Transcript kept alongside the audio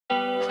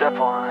Step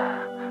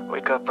 1,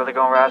 wake up early,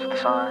 gonna rise with the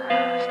sun.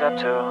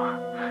 Step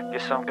 2,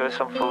 get some good,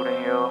 some food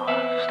in you.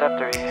 Step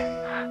 3,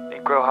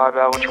 think real hard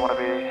about what you wanna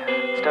be.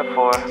 Step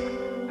 4,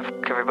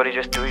 everybody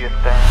just do your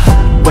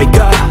thing. Wake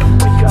up,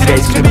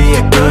 today's gonna be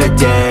a good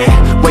day.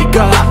 Wake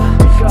up,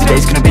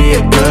 today's gonna be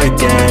a good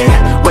day.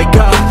 Wake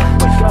up,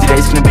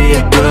 today's gonna be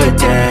a good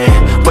day.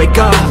 Wake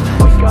up,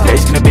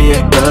 today's gonna be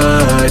a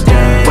good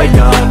day. Wake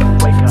up,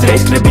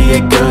 today's gonna be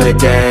a good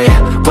day.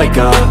 Wake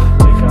up,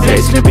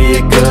 today's gonna be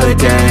a good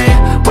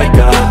day. Wake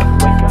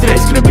up,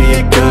 today's gonna be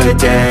a good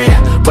day.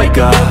 Wake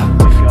up,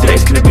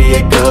 today's gonna be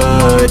a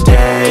good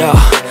day. Yo,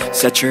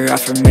 set your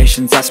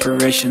affirmations,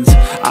 aspirations.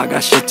 I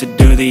got shit to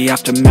do, the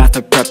aftermath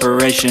of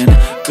preparation.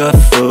 Good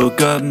food,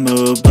 good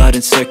mood, blood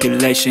in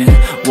circulation.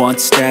 One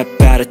step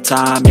at a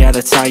time, yeah,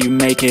 that's how you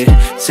make it.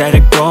 Set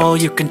a goal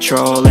you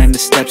control and the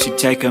steps you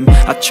take them.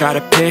 I try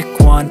to pick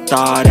one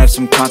thought, have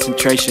some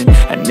concentration.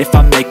 And if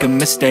I make a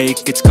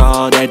mistake, it's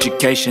called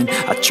education.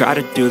 I try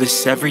to do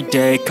this every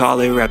day, call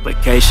it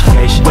replication.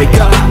 Wake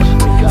up,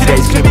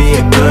 today's gonna be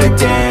a good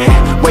day.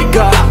 Wake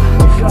up,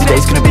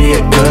 today's gonna be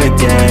a good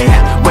day.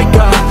 Wake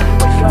up,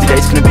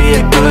 today's gonna be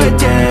a good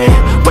day.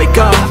 Wake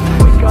up,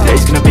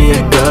 today's gonna be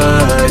a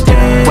good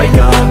day. Wake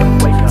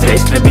up,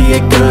 today's gonna be a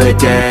good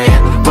day.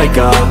 Wake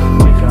up,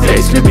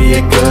 today's gonna be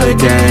a good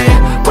day.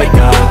 Wake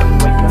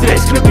up,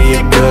 today's gonna be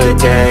a good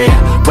day.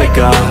 Wake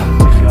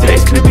up,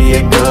 today's gonna be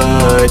a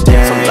good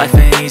day. So life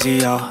ain't easy,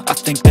 yo, I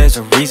think there's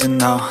a reason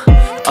though.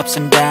 Ups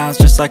and downs,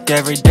 just like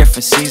every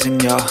different season,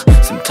 yo.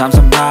 Sometimes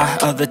I'm high,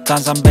 other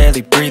times I'm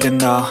barely breathing,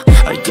 though.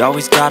 I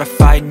always gotta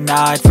fight and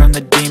hide from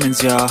the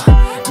demons, yo.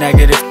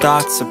 Negative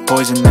thoughts are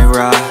poison, they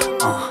rot.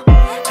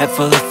 Head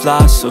full of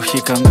flies, so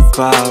here come the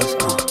clouds.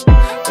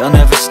 They'll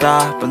never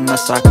stop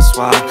unless I can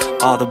swap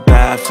all the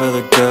bad for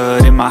the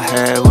good in my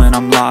head when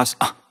I'm lost.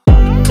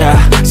 Yeah,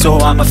 so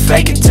I'ma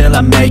fake it till I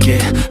make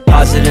it.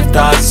 Positive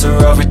thoughts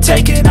are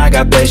overtaken, I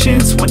got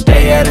patience. One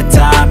day at a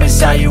time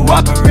is how you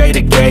operate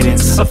a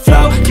cadence. A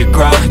flow, you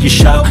grow, you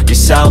show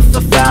yourself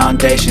a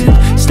foundation.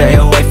 Stay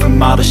away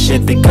from all the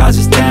shit that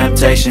causes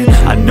temptation.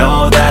 I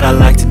know that I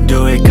like to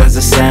do it cause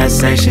it's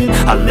sensation.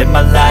 I live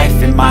my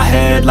life in my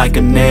head like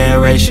a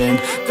narration.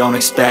 Don't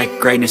expect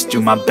greatness,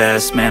 do my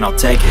best, man, I'll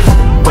take it.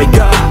 Wake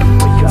up,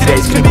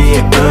 today's gonna be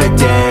a good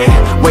day.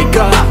 Wake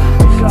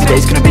up,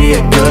 today's gonna be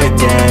a good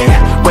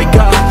day. Wake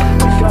up,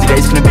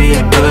 today's gonna be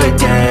a good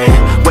day.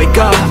 Wake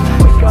up,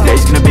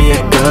 today's gonna be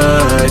a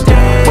good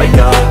day. Wake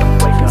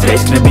up,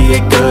 today's gonna be a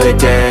good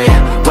day.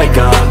 Wake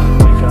up,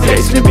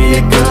 today's gonna be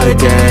a good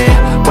day.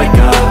 Wake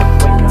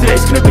up,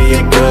 today's gonna be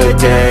a good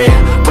day.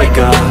 Wake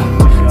up,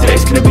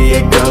 today's gonna be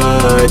a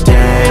good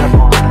day.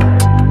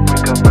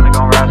 Wake up early,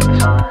 gonna rise with the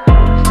sun.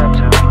 Step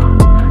 2,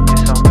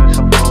 get some good,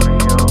 some food in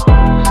you.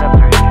 Step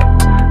 3,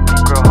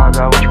 think real hard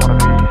about what you wanna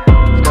be.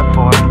 Step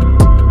 4,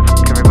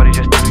 everybody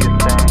just do your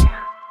thing.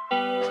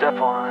 Step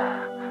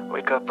 1,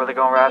 wake up early,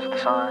 gonna rise with the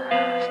sun.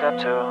 Step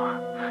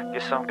 2,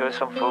 get some good,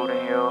 some food in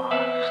you.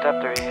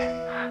 Step 3,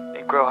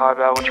 think real hard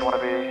about what you wanna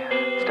be.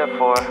 Step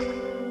 4,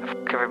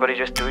 everybody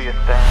just do your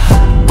thing.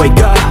 Wake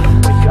up,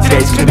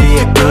 today's gonna be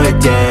a good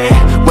day.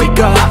 Wake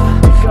up,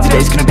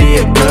 today's gonna be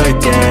a good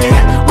day.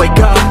 Wake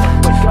up,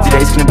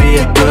 today's gonna be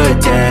a good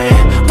day.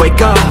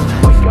 Wake up,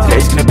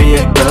 today's gonna be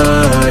a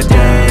good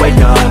day.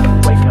 Wake up,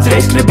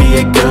 today's gonna be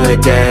a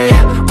good day.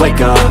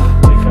 Wake up,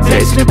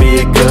 today's gonna be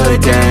a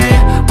good day.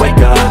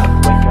 Wake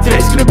up,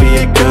 today's gonna be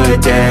a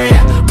good day.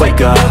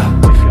 Wake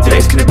up,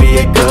 today's gonna be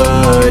a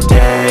good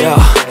day. Yo,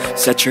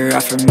 set your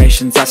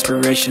affirmations,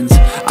 aspirations.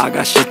 I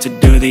got shit to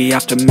do, the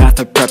aftermath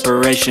of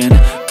preparation.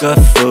 Good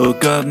food,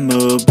 good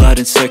mood, blood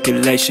in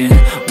circulation.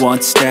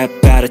 One step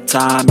at a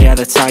time, yeah,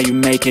 that's how you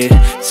make it.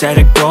 Set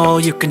a goal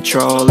you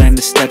control and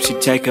the steps you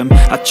take them.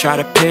 I try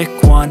to pick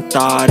one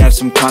thought, have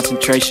some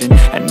concentration.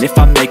 And if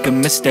I make a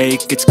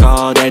mistake, it's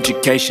called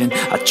education.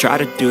 I try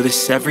to do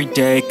this every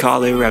day,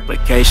 call it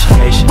replication.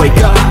 Wake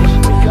up,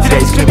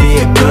 today's gonna be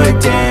a good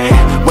day.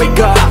 Wake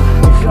up,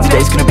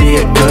 today's gonna be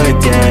a good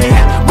day.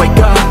 Wake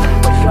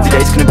up,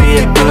 today's gonna be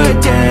a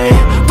good day.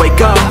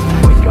 Wake up,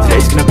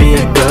 today's gonna be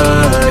a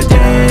good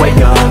day.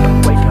 Wake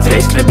up,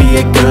 today's gonna be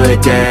a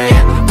good day.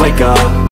 Wake up.